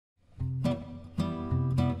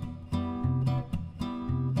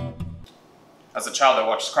As a child, I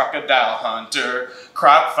watched Crocodile Hunter,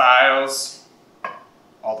 Croc Files,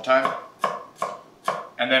 all the time.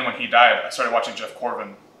 And then when he died, I started watching Jeff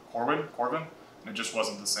Corbin, and it just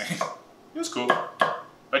wasn't the same. He was cool,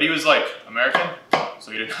 but he was like American,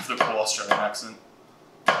 so he didn't have the cool Australian accent.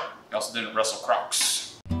 He also didn't wrestle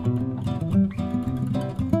crocs.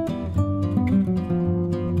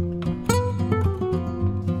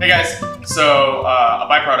 Hey guys, so a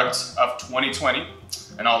byproduct of 2020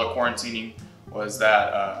 and all the quarantining was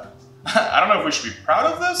that, I don't know if we should be proud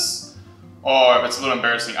of this or if it's a little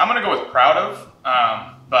embarrassing. I'm gonna go with proud of,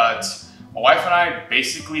 but my wife and I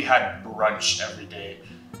basically had brunch every day.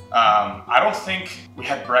 I don't think we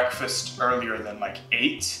had breakfast earlier than like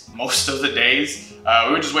 8 most of the days.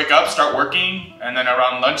 We would just wake up, start working, and then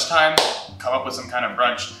around lunchtime, come up with some kind of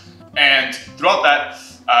brunch. And throughout that,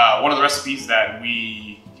 one of the recipes that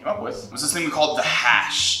we came up with was this thing we called the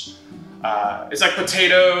hash. It's like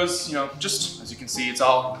potatoes, you know, just as you can see, it's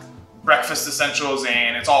all breakfast essentials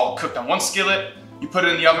and it's all cooked on one skillet. You put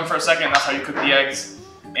it in the oven for a second, that's how you cook the eggs.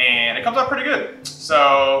 And it comes out pretty good.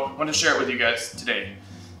 So I wanted to share it with you guys today.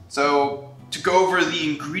 So to go over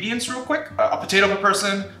the ingredients real quick, a potato per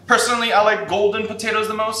person. Personally, I like golden potatoes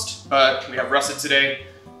the most, but we have russet today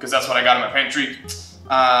because that's what I got in my pantry.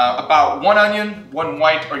 About 1 onion, 1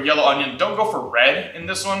 white or yellow onion. Don't go for red in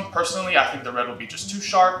this one. Personally, I think the red will be just too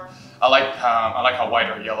sharp. I like how white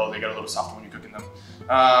or yellow, they get a little softer when you're cooking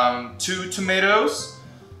them. 2 tomatoes.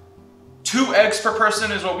 2 eggs per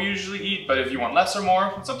person is what we usually eat, but if you want less or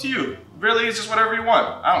more, it's up to you. Really, it's just whatever you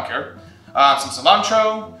want. I don't care. Some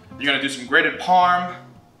cilantro. You're gonna do some grated parm,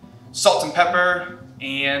 salt and pepper,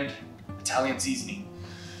 and Italian seasoning,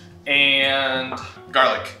 and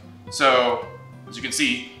garlic. So, as you can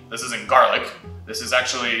see, this isn't garlic. This is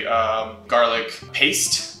actually garlic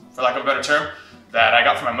paste, for lack of a better term, that I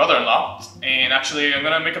got from my mother-in-law. And actually, I'm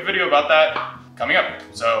gonna make a video about that coming up.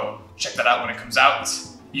 So check that out when it comes out.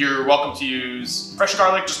 You're welcome to use fresh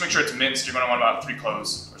garlic, just make sure it's minced. You're gonna want about 3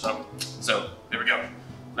 cloves or so. So there we go.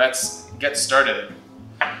 Let's get started.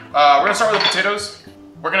 We're gonna start with the potatoes.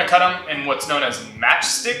 We're gonna cut them in what's known as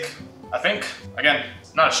matchstick, I think. Again,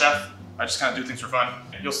 I'm not a chef. I just kind of do things for fun.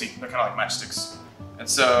 You'll see, they're kind of like matchsticks. And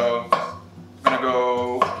so, I'm gonna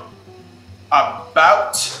go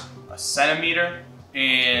about 1 centimeter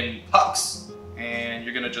in pucks. And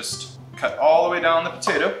you're gonna just cut all the way down the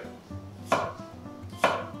potato.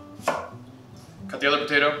 Cut the other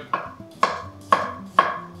potato.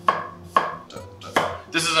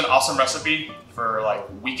 This is an awesome recipe for like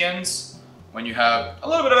weekends when you have a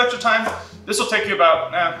little bit of extra time. This will take you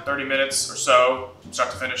about 30 minutes or so from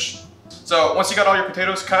start to finish. So once you got all your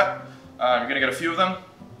potatoes cut, you're gonna get a few of them.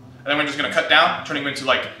 And then we're just gonna cut down, turning them into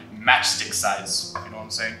like matchstick size, you know what I'm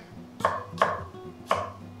saying?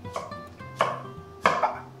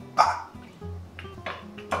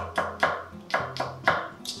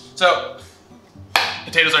 So,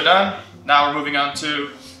 potatoes are done. Now we're moving on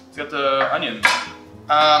to get the onions.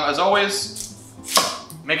 As always,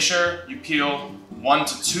 make sure you peel 1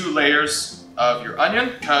 to 2 layers of your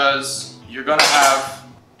onion because you're gonna have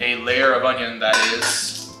a layer of onion that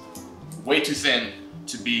is way too thin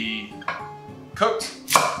to be cooked.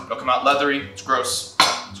 It'll come out leathery, it's gross,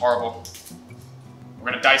 it's horrible.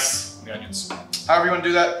 We're gonna dice the onions. However you wanna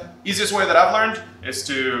do that, easiest way that I've learned is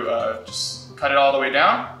to just cut it all the way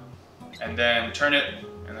down and then turn it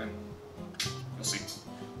and then you'll see.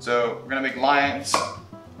 So we're gonna make lines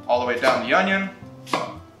all the way down the onion.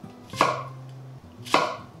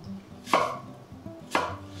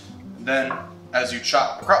 And then as you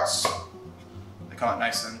chop across, they come out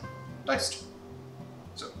nice and diced.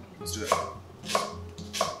 So let's do it.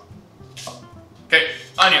 Okay,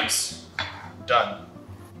 onions, done.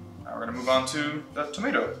 Now we're gonna move on to the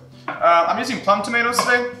tomato. I'm using plum tomatoes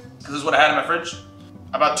today because this is what I had in my fridge.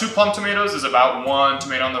 About 2 plum tomatoes is about 1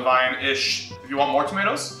 tomato on the vine-ish. If you want more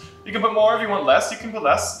tomatoes, you can put more. If you want less, you can put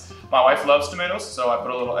less. My wife loves tomatoes, so I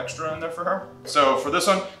put a little extra in there for her. So for this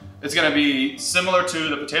one, it's gonna be similar to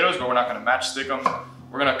the potatoes, but we're not gonna matchstick them.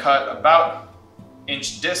 We're gonna cut about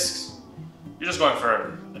 1-inch discs. You're just going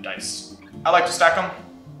for the dice. I like to stack them,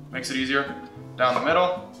 makes it easier. Down the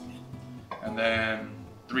middle, and then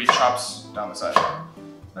 3 chops down the side.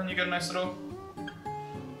 Then you get a nice little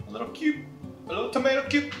cube, a little tomato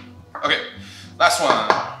cube. Okay, last one,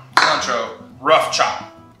 cilantro, rough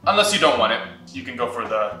chop. Unless you don't want it, you can go for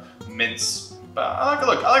the mince. But I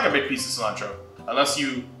like a big piece of cilantro. Unless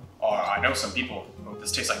you are, I know some people, oh,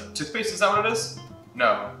 this tastes like toothpaste, is that what it is?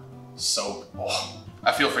 No, soap. Oh,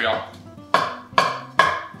 I feel for y'all.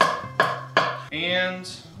 And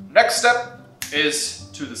next step is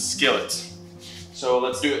to the skillet. So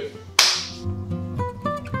let's do it.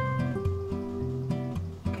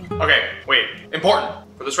 Okay, wait, important.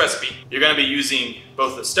 For this recipe, you're gonna be using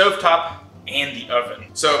both the stovetop and the oven.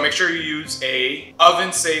 So make sure you use a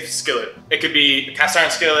oven-safe skillet. It could be a cast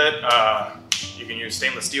iron skillet, you can use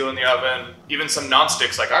stainless steel in the oven, even some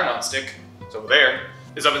non-sticks like our non-stick, it's over there,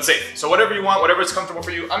 is oven safe. So whatever you want, whatever is comfortable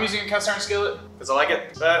for you. I'm using a cast iron skillet because I like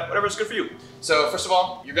it, but whatever is good for you. So first of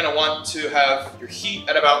all, you're gonna want to have your heat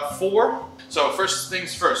at about 4. So first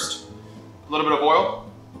things first, a little bit of oil.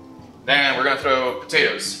 Then we're gonna throw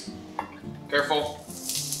potatoes. Careful,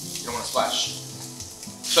 you don't wanna splash.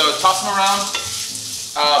 So toss them around,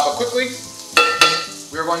 but quickly,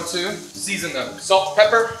 we're going to season them. Salt,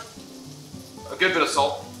 pepper, a good bit of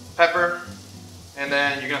salt, pepper, and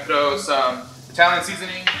then you're gonna throw some Italian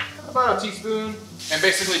seasoning, about a teaspoon, and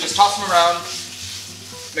basically just toss them around.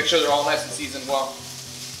 Make sure they're all nice and seasoned well.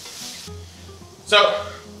 So,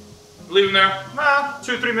 leave them there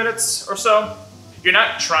 2 or 3 minutes or so. You're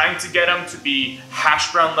not trying to get them to be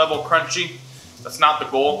hash brown level crunchy. That's not the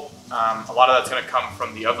goal. A lot of that's gonna come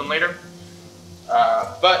from the oven later.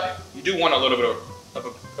 But you do want a little bit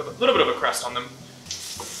of a crust on them.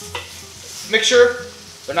 Make sure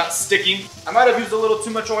they're not sticky. I might have used a little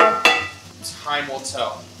too much oil. Time will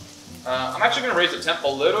tell. I'm actually gonna raise the temp a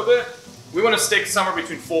little bit. We wanna stick somewhere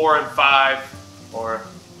between 4 and 5, or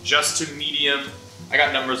just to medium. I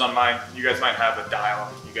got numbers on mine. You guys might have a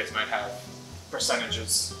dial. You guys might have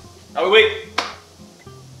percentages. Now we wait.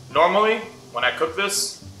 Normally, when I cook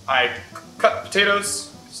this, I cut potatoes,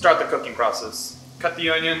 start the cooking process. Cut the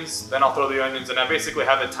onions, then I'll throw the onions, and I basically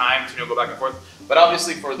have the time to go back and forth. But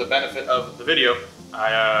obviously for the benefit of the video,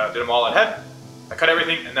 I did them all ahead. I cut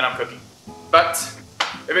everything, and then I'm cooking. But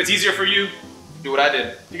if it's easier for you, do what I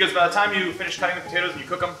did. Because by the time you finish cutting the potatoes and you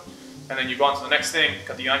cook them, and then you go on to the next thing,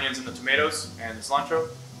 cut the onions and the tomatoes and the cilantro,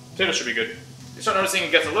 potatoes should be good. You start noticing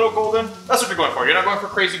it gets a little golden, that's what you're going for. You're not going for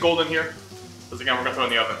crazy golden here, because again, we're gonna throw in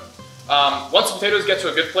the oven. Once the potatoes get to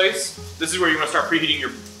a good place, this is where you're gonna start preheating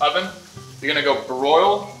your oven. You're gonna go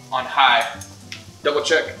broil on high. Double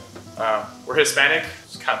check. We're Hispanic,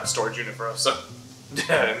 it's kind of a storage unit for us, so I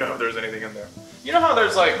didn't know if there's anything in there. You know how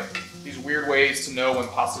there's like these weird ways to know when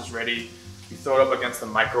pasta's ready? You throw it up against the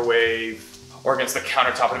microwave or against the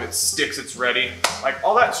countertop, and if it sticks, it's ready. Like,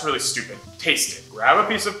 all that's really stupid. Taste it. Grab a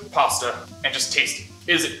piece of pasta and just taste it.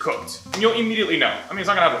 Is it cooked? And you'll immediately know. I mean, it's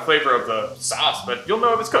not gonna have the flavor of the sauce, but you'll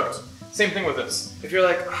know if it's cooked. Same thing with this. If you're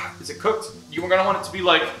like, is it cooked? You're gonna want it to be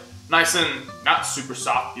like nice and not super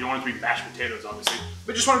soft. You don't want it to be mashed potatoes, obviously,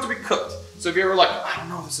 but you just want it to be cooked. So if you're ever like, I don't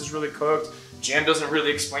know, this is really cooked. Jan doesn't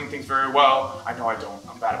really explain things very well. I know I don't.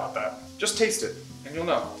 I'm bad about that. Just taste it, and you'll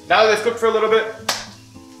know. Now that they've cooked for a little bit,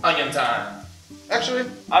 onion time. Actually,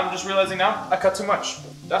 I'm just realizing now, I cut too much.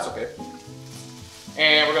 That's okay.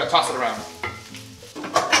 And we're gonna toss it around.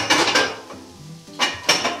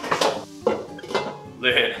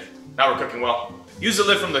 Lid. Now we're cooking well. Use the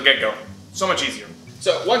lid from the get-go. So much easier.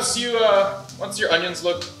 So once your onions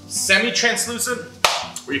look semi-translucent,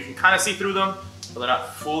 where you can kind of see through them, but they're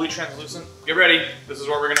not fully translucent, get ready. This is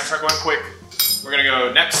where we're gonna start going quick. We're gonna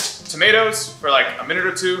go next tomatoes for like a minute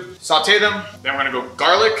or 2, saute them, then we're gonna go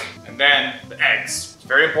garlic, and then the eggs. It's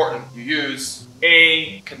very important you use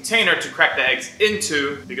a container to crack the eggs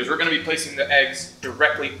into, because we're gonna be placing the eggs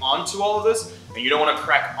directly onto all of this, and you don't wanna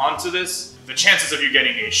crack onto this. The chances of you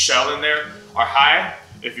getting a shell in there are high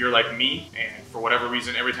if you're like me, and for whatever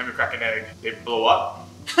reason, every time you crack an egg, they blow up.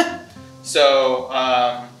 So,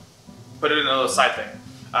 put it in a little side thing.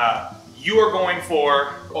 You are going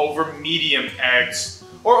for over medium eggs,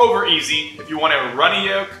 or over easy. If you want a runny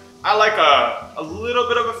yolk, I like a little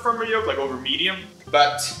bit of a firmer yolk, like over medium.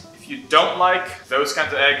 But if you don't like those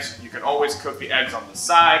kinds of eggs, you can always cook the eggs on the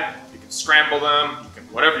side. You can scramble them, you can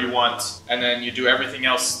whatever you want. And then you do everything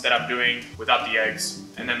else that I'm doing without the eggs.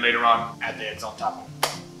 And then later on, add the eggs on top.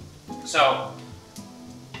 So,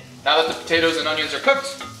 now that the potatoes and onions are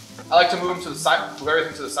cooked, I like to move them to the side, move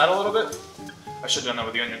everything to the side a little bit. I should have done that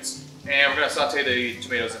with the onions. And we're gonna saute the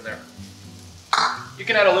tomatoes in there. You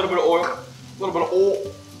can add a little bit of oil, a little bit of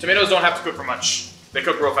oil. Tomatoes don't have to cook for much. They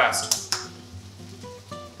cook real fast.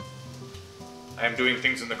 I am doing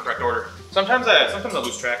things in the correct order. Sometimes I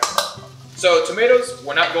lose track. So tomatoes,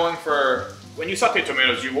 we're not going for, when you saute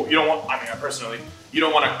tomatoes, you don't want, I mean personally, you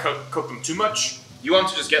don't want to cook them too much. You want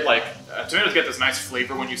to just get like, tomatoes get this nice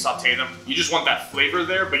flavor when you saute them. You just want that flavor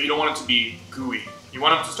there, but you don't want it to be gooey. You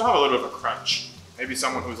want them to still have a little bit of a crunch. Maybe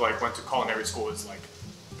someone who's like went to culinary school is like,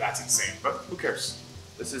 that's insane, but who cares?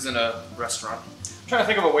 This isn't a restaurant. I'm trying to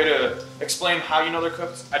think of a way to explain how you know they're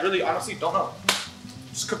cooked. I really honestly don't know.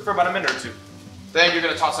 Just cook for about a minute or 2. Then you're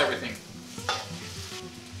gonna toss everything.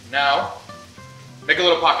 Now, make a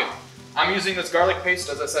little pocket. I'm using this garlic paste,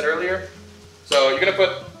 as I said earlier. So you're gonna put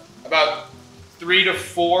about 3 to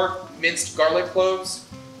 4 minced garlic cloves,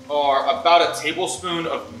 or about a tablespoon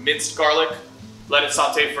of minced garlic. Let it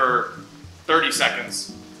saute for 30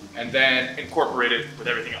 seconds, and then incorporate it with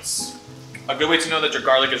everything else. A good way to know that your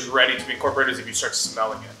garlic is ready to be incorporated is if you start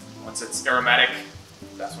smelling it. Once it's aromatic,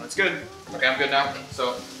 that's when it's good. Okay, I'm good now.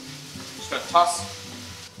 So, just gonna toss.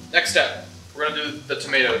 Next step, we're gonna do the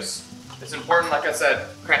tomatoes. It's important, like I said,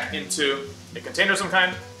 crack into a container of some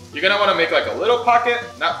kind. You're gonna wanna make like a little pocket,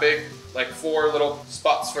 not big, like 4 little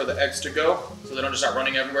spots for the eggs to go, so they don't just start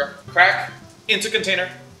running everywhere. Crack into container,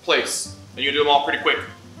 place. And you do them all pretty quick.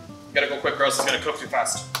 You gotta go quick or else it's gonna cook too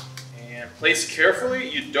fast. And place carefully.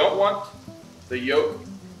 You don't want the yolk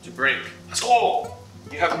to break. Let's go!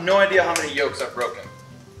 You have no idea how many yolks I've broken.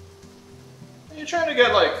 And you're trying to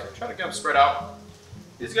get them spread out.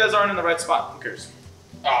 These guys aren't in the right spot. Who cares?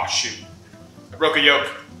 Oh shoot! I broke a yolk.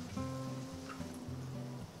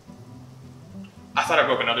 I thought I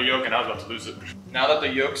broke another yolk and I was about to lose it. Now that the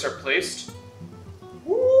yolks are placed,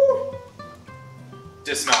 woo!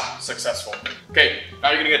 Dismount, successful. Okay, now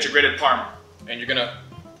you're gonna get your grated parm and you're gonna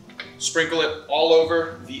sprinkle it all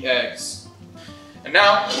over the eggs. And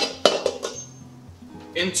now,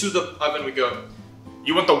 into the oven we go.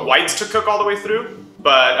 You want the whites to cook all the way through,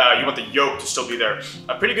 but you want the yolk to still be there.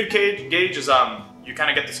 A pretty good gauge is you kind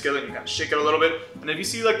of get the skillet and you kind of shake it a little bit. And if you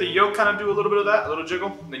see like the yolk kind of do a little bit of that, a little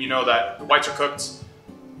jiggle, then you know that the whites are cooked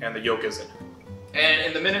and the yolk isn't. And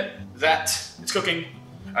in the minute that it's cooking,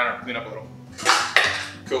 I don't know, clean up a little.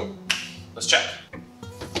 Cool. Let's check.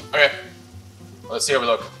 Okay. Let's see how we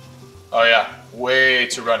look. Oh yeah, way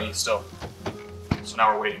too runny still. So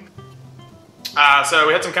now we're waiting. So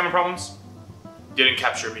we had some camera problems. Didn't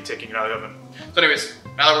capture me taking it out of the oven. So anyways,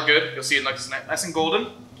 now that we're good, you'll see it looks nice and golden.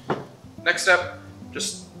 Next step,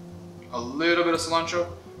 just a little bit of cilantro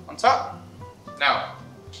on top. Now,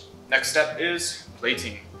 next step is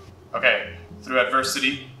plating. Okay, through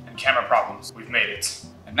adversity and camera problems, we've made it.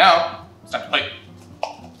 And now, it's time to plate.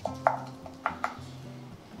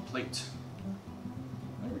 Plate.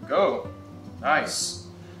 There we go. Nice.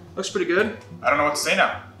 Looks pretty good. I don't know what to say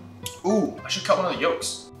now. Ooh, I should cut one of the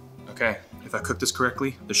yolks. Okay, if I cook this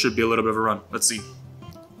correctly, there should be a little bit of a run. Let's see.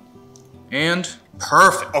 And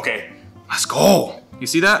perfect. Okay, let's go. You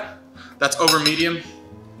see that? That's over medium.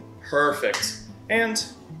 Perfect. And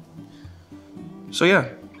so yeah,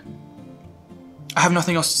 I have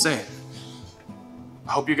nothing else to say.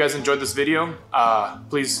 I hope you guys enjoyed this video.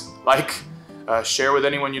 Please like, share with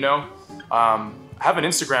anyone you know. I have an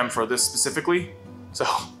Instagram for this specifically, so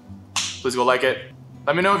please go like it.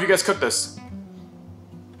 Let me know if you guys cook this.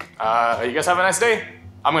 You guys have a nice day.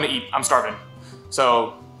 I'm gonna eat, I'm starving.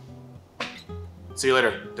 So, see you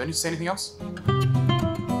later. Do I need to say anything else?